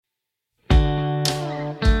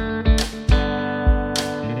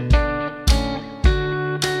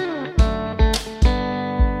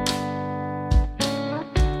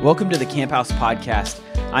Welcome to the Camp House Podcast.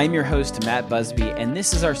 I am your host, Matt Busby, and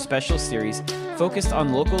this is our special series focused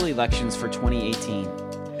on local elections for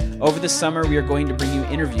 2018. Over the summer, we are going to bring you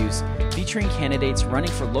interviews featuring candidates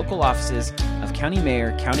running for local offices of County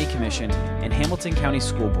Mayor, County Commission, and Hamilton County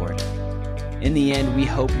School Board. In the end, we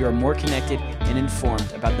hope you are more connected and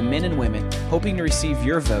informed about the men and women hoping to receive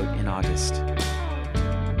your vote in August.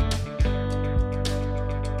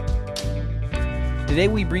 Today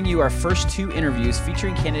we bring you our first two interviews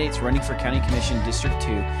featuring candidates running for County Commission District 2,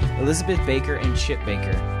 Elizabeth Baker and Chip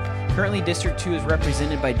Baker. Currently, District 2 is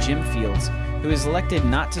represented by Jim Fields, who is elected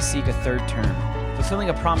not to seek a third term, fulfilling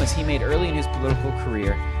a promise he made early in his political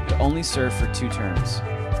career to only serve for 2 terms.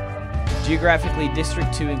 Geographically,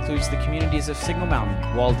 District 2 includes the communities of Signal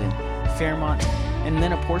Mountain, Walden, Fairmont, and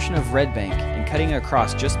then a portion of Red Bank, and cutting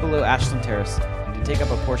across just below Ashland Terrace to take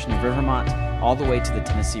up a portion of Rivermont all the way to the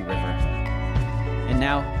Tennessee River. And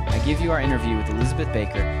now, I give you our interview with Elizabeth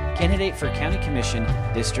Baker, candidate for County Commission,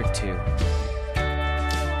 District 2. All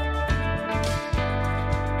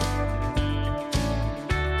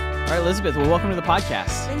right, Elizabeth, well, welcome to the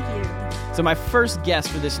podcast. Thank you. So my first guest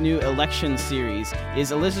for this new election series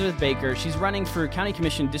is Elizabeth Baker. She's running for County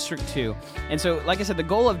Commission District 2. And so, like I said, the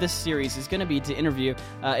goal of this series is going to be to interview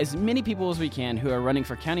as many people as we can who are running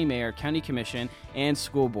for County Mayor, County Commission, and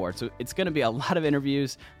School Board. So it's going to be a lot of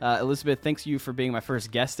interviews. Elizabeth, thanks you for being my first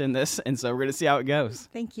guest in this. And so we're going to see how it goes.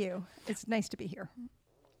 Thank you. It's nice to be here.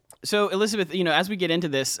 So, Elizabeth, as we get into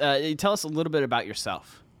this, tell us a little bit about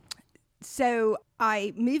yourself. So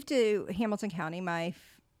I moved to Hamilton County. My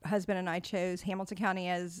husband and I chose Hamilton County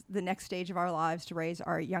as the next stage of our lives to raise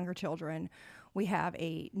our younger children. We have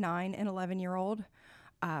a 9 and 11-year-old.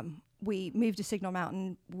 We moved to Signal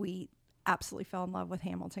Mountain. We absolutely fell in love with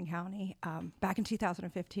Hamilton County. Back in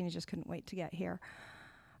 2015, I just couldn't wait to get here.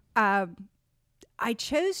 I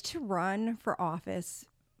chose to run for office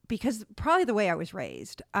because probably the way I was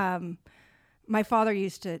raised. My father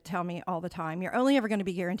used to tell me all the time, you're only ever going to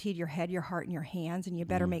be guaranteed your head, your heart, and your hands, and you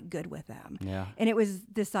better make good with them. Yeah. And it was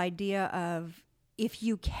this idea of, if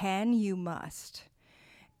you can, you must.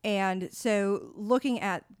 And so looking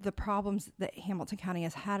at the problems that Hamilton County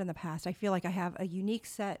has had in the past, I feel like I have a unique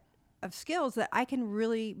set of skills that I can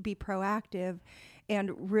really be proactive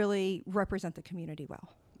and really represent the community well.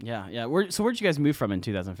 Yeah. So where'd you guys move from in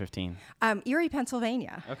 2015? Erie,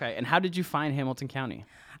 Pennsylvania. Okay. And how did you find Hamilton County?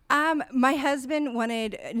 My husband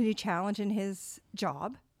wanted a new challenge in his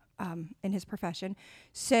job, in his profession.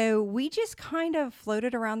 So we just kind of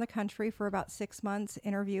floated around the country for about 6 months,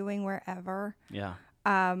 interviewing wherever. Yeah.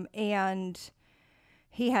 And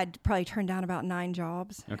he had probably turned down about 9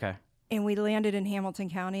 jobs. Okay. And we landed in Hamilton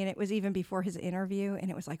County, and it was even before his interview.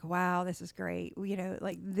 And it was like, wow, this is great.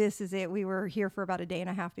 This is it. We were here for about a day and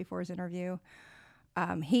a half before his interview.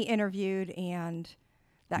 He interviewed, and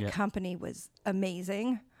that company was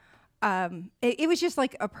amazing. It was just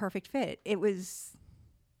like a perfect fit.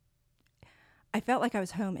 I felt like I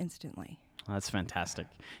was home instantly. Well, that's fantastic.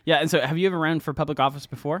 Yeah, and so have you ever run for public office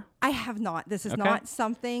before? I have not. This is Okay. not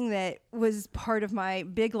something that was part of my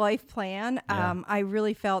big life plan. Yeah. I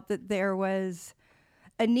really felt that there was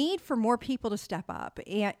a need for more people to step up.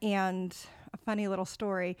 And a funny little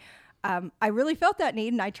story. I really felt that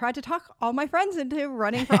need, and I tried to talk all my friends into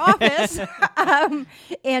running for office.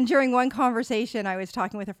 And during one conversation, I was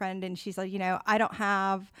talking with a friend, and she's like, I don't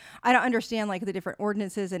understand like the different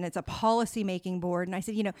ordinances, and it's a policy making board. And I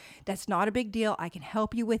said, that's not a big deal. I can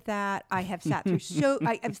help you with that. I have sat through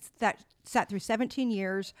sat through 17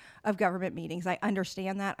 years of government meetings. I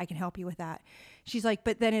understand that. I can help you with that. She's like,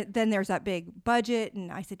 but then there's that big budget,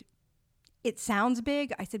 and I said, it sounds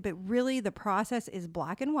big. I said, but really the process is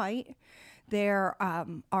black and white. There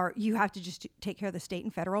you have to just take care of the state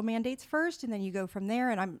and federal mandates first, and then you go from there.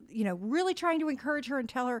 And I'm, really trying to encourage her and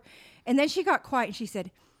tell her. And then she got quiet and she said,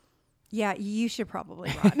 yeah, you should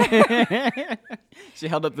probably run. She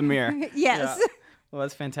held up the mirror. Yes. Yeah. Well,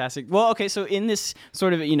 that's fantastic. Well, okay, so in this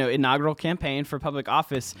sort of, inaugural campaign for public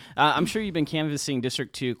office, I'm sure you've been canvassing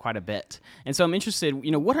District 2 quite a bit. And so I'm interested,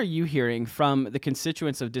 what are you hearing from the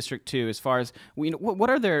constituents of District 2 as far as, what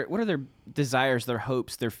are their desires, their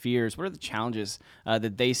hopes, their fears? What are the challenges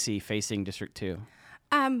that they see facing District 2?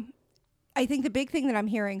 I think the big thing that I'm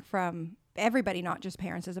hearing from everybody, not just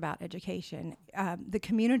parents, is about education. The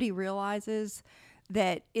community realizes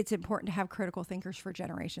that it's important to have critical thinkers for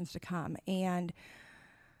generations to come. And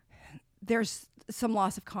there's some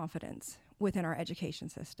loss of confidence within our education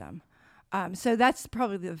system. So that's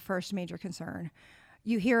probably the first major concern.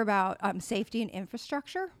 You hear about safety and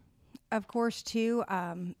infrastructure. Of course, too,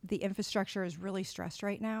 the infrastructure is really stressed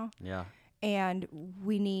right now. Yeah. And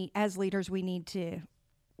as leaders, we need to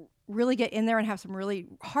really get in there and have some really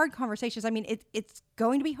hard conversations. I mean, it's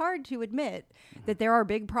going to be hard to admit that there are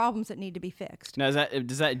big problems that need to be fixed. Now,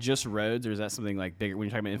 does that just roads, or is that something like bigger? When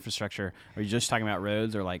you're talking about infrastructure, are you just talking about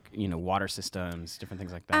roads, or like, you know, water systems, different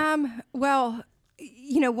things like that? Well,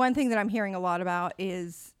 you know, one thing that I'm hearing a lot about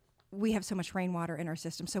is we have so much rainwater in our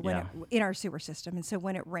system. So when in our sewer system, and so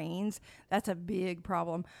when it rains, that's a big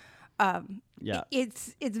problem.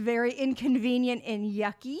 It's very inconvenient and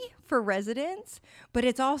yucky for residents, but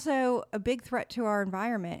it's also a big threat to our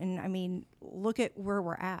environment. And I mean, look at where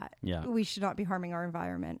we're at. Yeah. We should not be harming our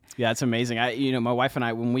environment. Yeah, it's amazing. My wife and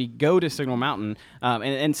I, when we go to Signal Mountain,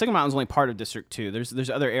 and Signal Mountain is only part of District 2. There's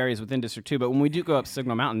other areas within District 2, but when we do go up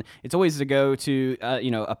Signal Mountain, it's always to go to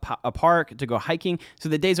a park, to go hiking. So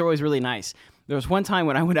the days are always really nice. There was one time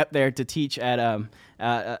when I went up there to teach at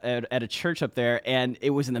a church up there, and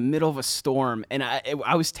it was in the middle of a storm, and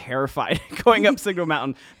I was terrified going up Signal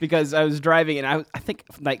Mountain because I was driving, and I think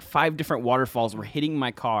like 5 different waterfalls were hitting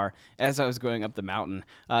my car as I was going up the mountain.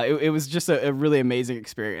 It was just a really amazing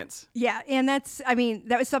experience. Yeah, and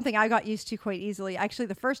that was something I got used to quite easily. Actually,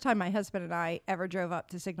 the first time my husband and I ever drove up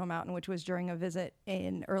to Signal Mountain, which was during a visit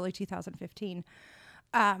in early 2015,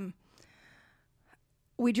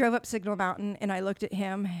 we drove up Signal Mountain, and I looked at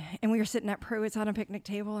him, and we were sitting at Pruitt's on a picnic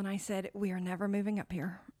table, and I said, we are never moving up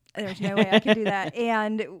here. There's no way I can do that.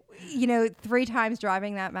 And, 3 times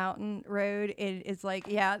driving that mountain road, it's like,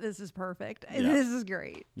 yeah, this is perfect. Yeah. This is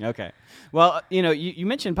great. Okay. Well, you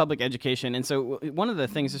mentioned public education. And so one of the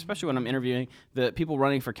things, especially when I'm interviewing the people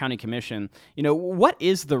running for county commission, what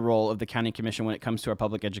is the role of the county commission when it comes to our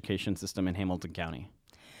public education system in Hamilton County?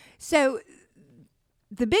 So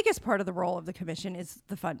the biggest part of the role of the commission is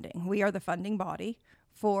the funding. We are the funding body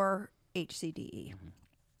for HCDE.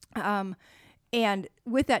 Mm-hmm. And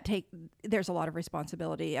with that there's a lot of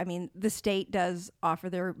responsibility. I mean, the state does offer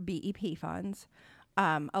their BEP funds.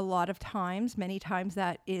 Many times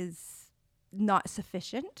that is not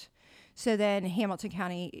sufficient. So then Hamilton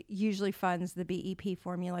County usually funds the BEP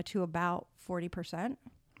formula to about 40%.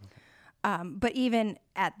 But even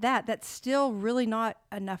at that's still really not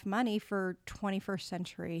enough money for 21st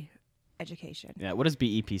century education. Yeah. What does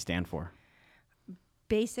BEP stand for?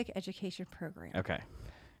 Basic Education Program. Okay.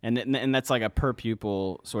 And that's like a per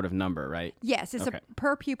pupil sort of number, right? Yes, it's a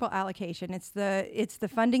per pupil allocation. It's the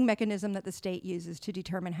funding mechanism that the state uses to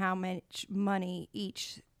determine how much money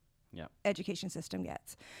each education system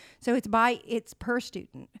gets. So it's per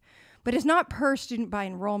student. But it's not per student by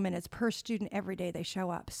enrollment, it's per student every day they show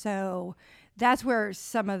up. So that's where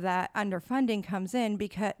some of that underfunding comes in,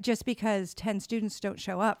 because 10 students don't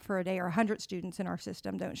show up for a day, or 100 students in our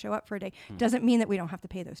system don't show up for a day, doesn't mean that we don't have to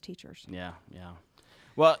pay those teachers. Yeah.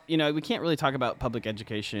 Well, we can't really talk about public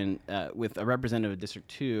education with a representative of District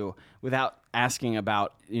 2 without asking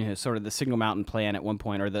about, sort of the Signal Mountain plan at one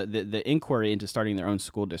point, or the inquiry into starting their own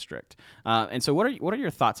school district. And so what are your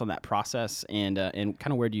thoughts on that process, and kind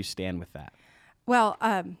of where do you stand with that? Well,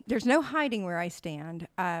 there's no hiding where I stand.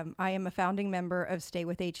 I am a founding member of Stay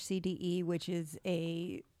With HCDE, which is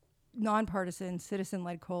a nonpartisan,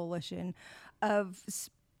 citizen-led coalition of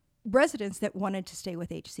residents that wanted to stay with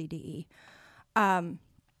HCDE.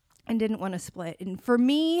 And didn't want to split. And for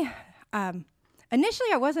me, initially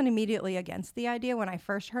I wasn't immediately against the idea when I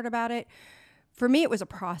first heard about it. For me, it was a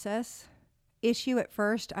process issue at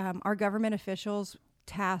first. Our government officials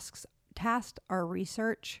tasked our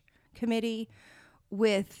research committee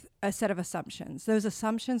with a set of assumptions. Those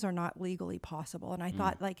assumptions are not legally possible. And I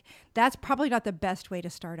thought, that's probably not the best way to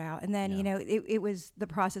start out. And then, it was the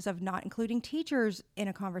process of not including teachers in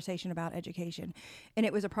a conversation about education. And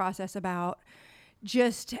it was a process about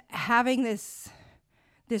just having this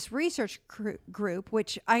research group,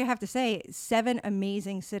 which I have to say, 7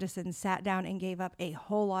 amazing citizens sat down and gave up a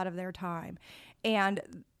whole lot of their time. And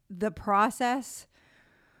the process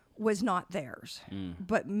was not theirs,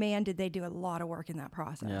 but man, did they do a lot of work in that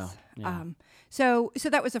process. Yeah. So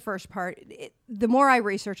that was the first part. The more I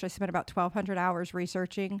researched, I spent about 1,200 hours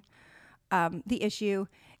researching the issue.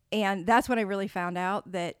 And that's when I really found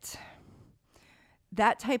out that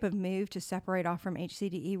type of move to separate off from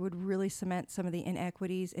HCDE would really cement some of the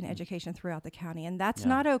inequities in education throughout the county. And that's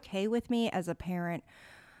not okay with me as a parent.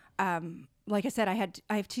 Like I said, I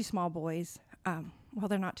have 2 small boys. Well,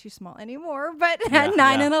 they're not too small anymore, but 9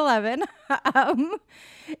 and 11.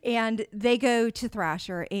 And they go to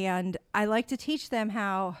Thrasher, and I like to teach them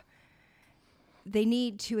how they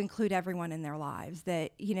need to include everyone in their lives.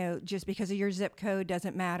 That, just because of your zip code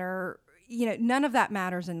doesn't matter. None of that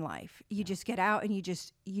matters in life. You just get out and you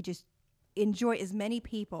just enjoy as many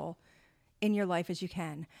people in your life as you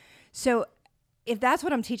can. So if that's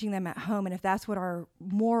what I'm teaching them at home, and if that's what our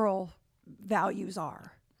moral values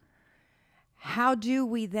are, how do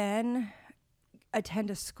we then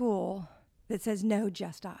attend a school that says no,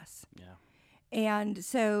 just us? Yeah. And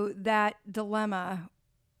so that dilemma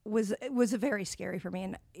was very scary for me,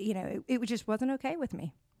 and it just wasn't okay with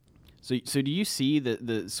me. So do you see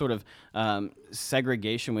the sort of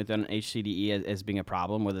segregation within HCDE as being a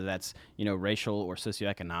problem, whether that's racial or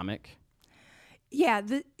socioeconomic? Yeah.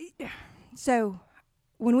 So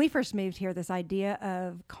when we first moved here, this idea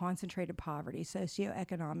of concentrated poverty,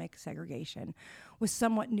 socioeconomic segregation, was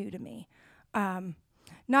somewhat new to me.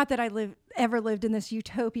 Not that I ever lived in this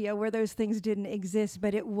utopia where those things didn't exist,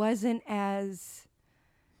 but it wasn't as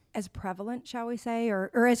prevalent, shall we say,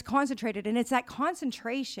 or as concentrated. And it's that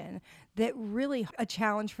concentration that really a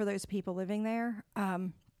challenge for those people living there.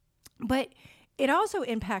 But it also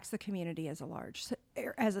impacts the community as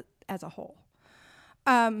a whole.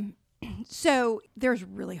 So there's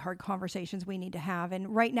really hard conversations we need to have.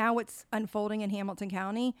 And right now what's unfolding in Hamilton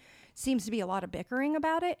County seems to be a lot of bickering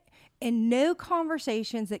about it and no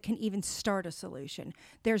conversations that can even start a solution.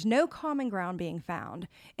 There's no common ground being found.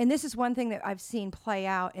 And this is one thing that I've seen play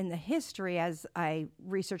out in the history as I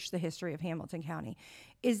researched the history of Hamilton County,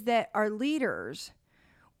 is that our leaders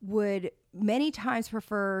would many times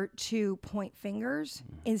prefer to point fingers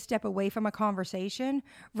and step away from a conversation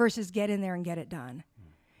versus get in there and get it done.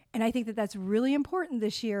 And I think that that's really important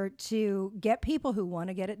this year to get people who want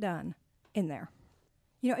to get it done in there.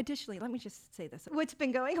 Additionally, let me just say this. What's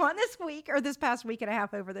been going on this past week and a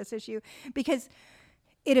half over this issue, because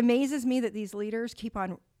it amazes me that these leaders keep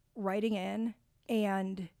on writing in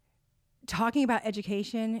and talking about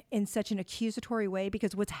education in such an accusatory way,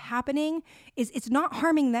 because what's happening is it's not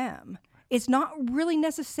harming them. It's not really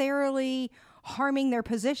necessarily harming their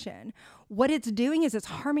position. What it's doing is it's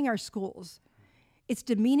harming our schools. It's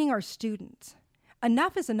demeaning our students.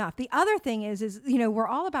 Enough is enough. The other thing is we're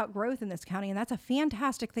all about growth in this county, and that's a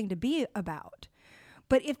fantastic thing to be about.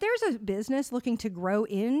 But if there's a business looking to grow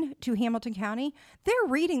into Hamilton County, they're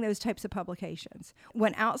reading those types of publications.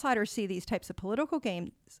 When outsiders see these types of political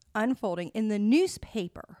games unfolding in the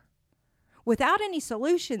newspaper without any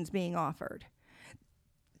solutions being offered,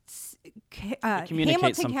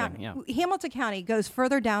 Hamilton County goes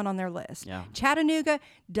further down on their list. Yeah. Chattanooga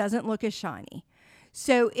doesn't look as shiny.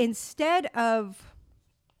 So instead of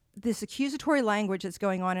this accusatory language that's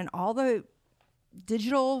going on in all the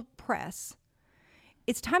digital press,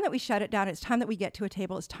 it's time that we shut it down. It's time that we get to a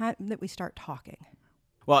table. It's time that we start talking.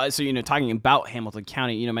 Well, so, talking about Hamilton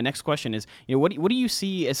County, my next question is, what do you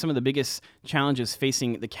see as some of the biggest challenges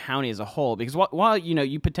facing the county as a whole? Because while,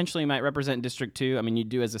 you potentially might represent District 2, I mean, you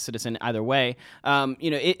do as a citizen either way,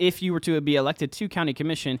 if you were to be elected to county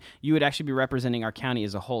commission, you would actually be representing our county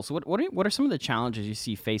as a whole. So what are some of the challenges you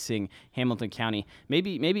see facing Hamilton County?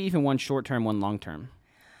 Maybe even one short-term, one long-term.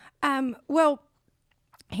 Well,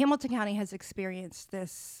 Hamilton County has experienced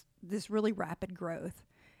this really rapid growth,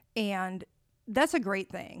 and that's a great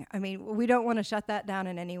thing. I mean, we don't want to shut that down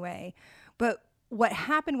in any way. But what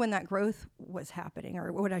happened when that growth was happening,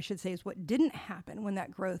 or what I should say is what didn't happen when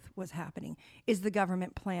that growth was happening, is the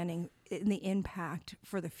government planning and the impact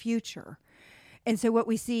for the future. And so what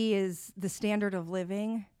we see is the standard of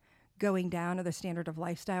living going down, or the standard of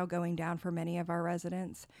lifestyle going down for many of our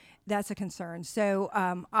residents. That's a concern. So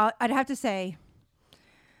I'd have to say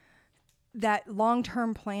that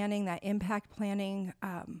long-term planning, that impact planning,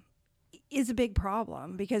 is a big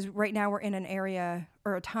problem, because right now we're in an area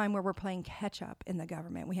or a time where we're playing catch up in the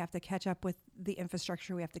government. We have to catch up with the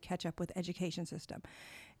infrastructure. We have to catch up with education system.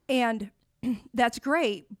 And that's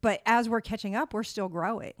great, but as we're catching up, we're still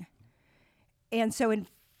growing. And so in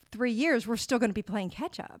 3 years, we're still going to be playing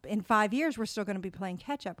catch up. In 5 years, we're still going to be playing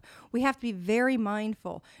catch up. We have to be very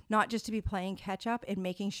mindful, not just to be playing catch up and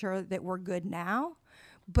making sure that we're good now,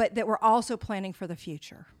 but that we're also planning for the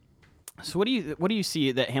future. So what do you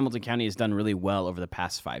see that Hamilton County has done really well over the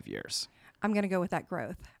past 5 years? I'm going to go with that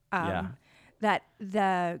growth. That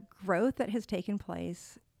the growth that has taken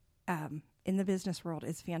place in the business world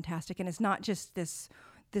is fantastic, and it's not just this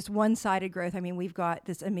one-sided growth. I mean, we've got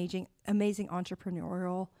this amazing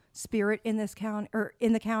entrepreneurial spirit in this county, or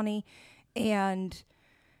in the county, and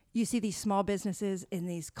you see these small businesses and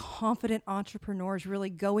these confident entrepreneurs really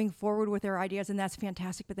going forward with their ideas, and that's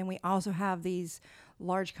fantastic. But then we also have these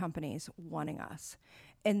large companies wanting us,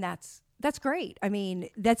 and that's great. I mean,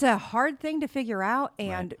 that's a hard thing to figure out.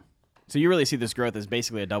 And right. So you really see this growth as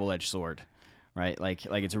basically a double-edged sword, right? Like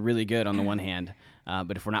it's really good on the one hand,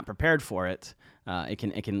 but if we're not prepared for it, it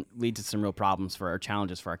can lead to some real problems or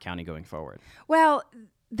challenges for our county going forward. Well,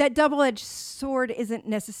 that double-edged sword isn't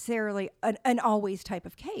necessarily an always type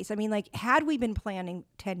of case. I mean, like, had we been planning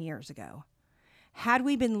 10 years ago, had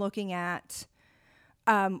we been looking at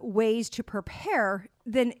ways to prepare,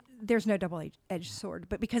 then there's no double-edged sword.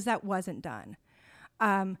 But because that wasn't done,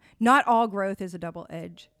 not all growth is a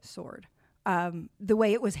double-edged sword. The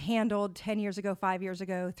way it was handled 10 years ago, 5 years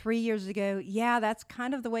ago, 3 years ago, yeah, that's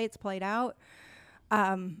kind of the way it's played out.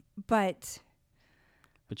 But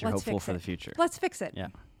you're hopeful for the future. Let's fix it. Yeah.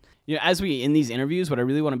 You know, as we in these interviews, what I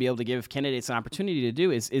really want to be able to give candidates an opportunity to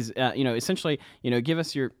do is essentially, give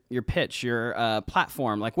us your pitch, your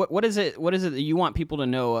platform. Like what is it that you want people to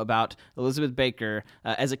know about Elizabeth Baker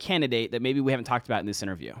as a candidate that maybe we haven't talked about in this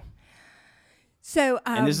interview? So,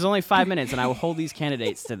 and this is only 5 minutes, and I will hold these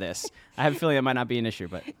candidates to this. I have a feeling that might not be an issue,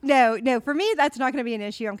 but no, for me, that's not going to be an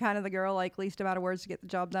issue. I'm kind of the girl, like, least amount of words to get the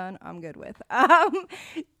job done. I'm good with.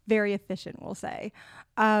 Very efficient, we'll say.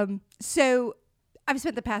 So I've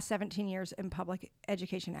spent the past 17 years in public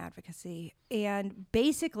education advocacy, and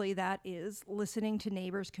basically that is listening to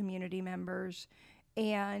neighbors, community members,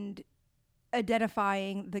 and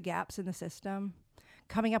identifying the gaps in the system,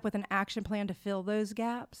 coming up with an action plan to fill those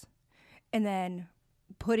gaps, and then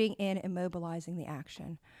putting in and mobilizing the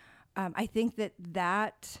action. I think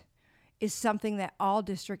that is something that all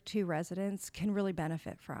District 2 residents can really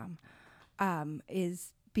benefit from,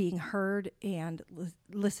 is being heard and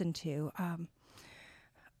listened to.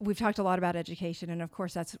 We've talked a lot about education, and of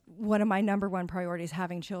course that's one of my number one priorities,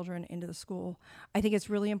 having children into the school. I think it's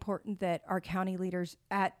really important that our county leaders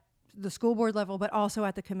at the school board level, but also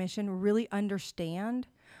at the commission, really understand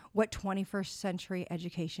what 21st century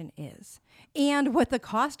education is and what the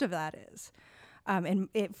cost of that is,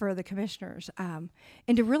 for the commissioners, and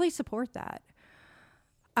to really support that.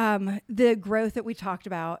 The growth that we talked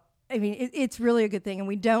about, I mean, it's really a good thing, and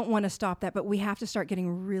we don't want to stop that, but we have to start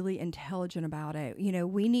getting really intelligent about it.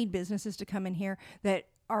 We need businesses to come in here that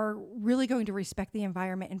are really going to respect the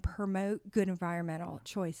environment and promote good environmental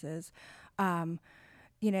choices.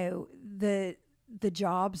 The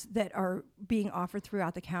jobs that are being offered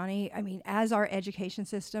throughout the county. I mean, as our education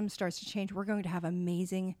system starts to change, we're going to have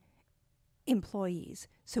amazing employees.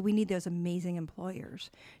 So we need those amazing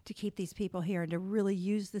employers to keep these people here and to really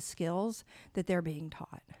use the skills that they're being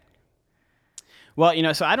taught. Well,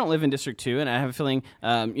 so I don't live in District 2, and I have a feeling,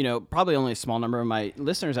 probably only a small number of my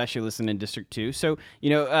listeners actually listen in District 2. So,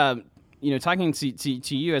 talking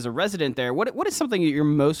to you as a resident there, what is something that you're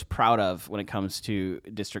most proud of when it comes to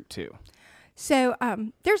District 2? So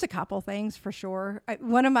there's a couple things for sure.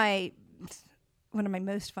 One of my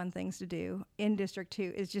most fun things to do in District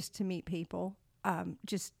 2 is just to meet people,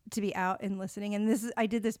 just to be out and listening. And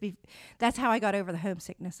that's how I got over the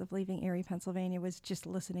homesickness of leaving Erie, Pennsylvania, was just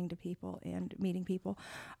listening to people and meeting people.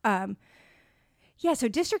 So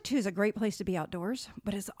District 2 is a great place to be outdoors,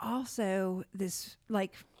 but it's also this,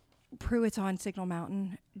 like, Pruitt's on Signal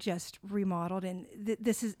Mountain, just remodeled, and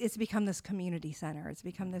it's become this community center. It's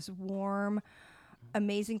become this warm,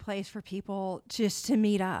 amazing place for people just to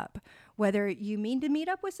meet up, whether you mean to meet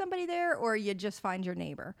up with somebody there or you just find your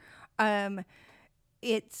neighbor.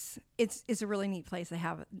 It's a really neat place. They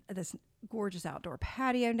have this gorgeous outdoor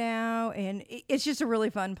patio now, and it's just a really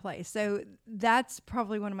fun place. So that's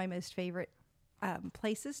probably one of my most favorite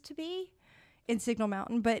places to be in Signal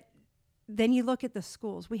Mountain. But then you look at the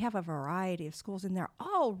schools. We have a variety of schools, and they're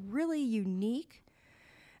all really unique.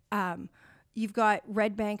 You've got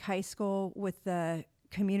Red Bank High School with the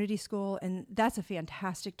community school, and that's a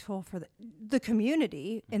fantastic tool for the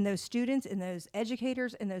community and those students and those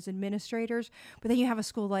educators and those administrators. But then you have a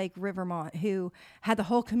school like Rivermont, who had the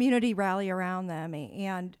whole community rally around them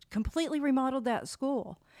and completely remodeled that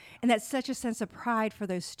school. And that's such a sense of pride for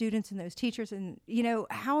those students and those teachers. And,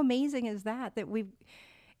 how amazing is that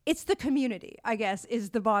it's the community, I guess, is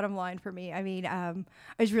the bottom line for me. I mean, I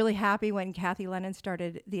was really happy when Kathy Lennon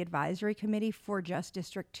started the advisory committee for just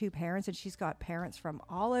District 2 parents, and she's got parents from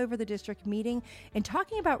all over the district meeting and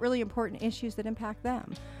talking about really important issues that impact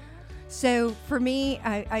them. So for me,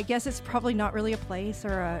 I guess it's probably not really a place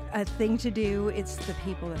or a thing to do. It's the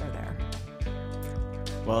people that are there.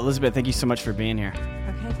 Well, Elizabeth, thank you so much for being here.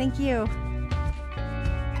 Okay, thank you.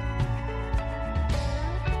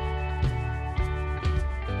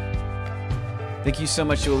 Thank you so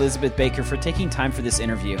much to Elizabeth Baker for taking time for this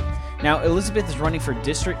interview. Now, Elizabeth is running for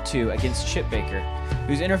District 2 against Chip Baker,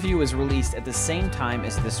 whose interview was released at the same time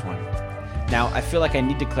as this one. Now, I feel like I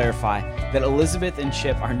need to clarify that Elizabeth and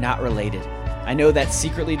Chip are not related. I know that's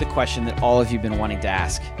secretly the question that all of you have been wanting to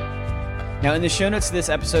ask. Now, in the show notes of this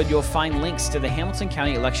episode, you'll find links to the Hamilton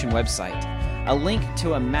County election website, a link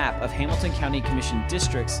to a map of Hamilton County Commission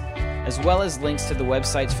districts, as well as links to the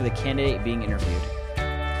websites for the candidate being interviewed.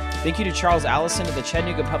 Thank you to Charles Allison of the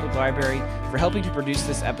Chattanooga Public Library for helping to produce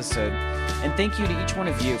this episode. And thank you to each one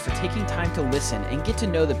of you for taking time to listen and get to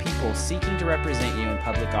know the people seeking to represent you in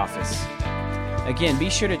public office. Again,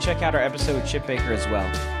 be sure to check out our episode with Chip Baker as well,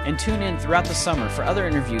 and tune in throughout the summer for other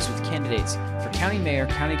interviews with candidates for County Mayor,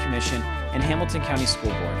 County Commission, and Hamilton County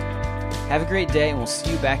School Board. Have a great day, and we'll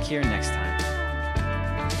see you back here next time.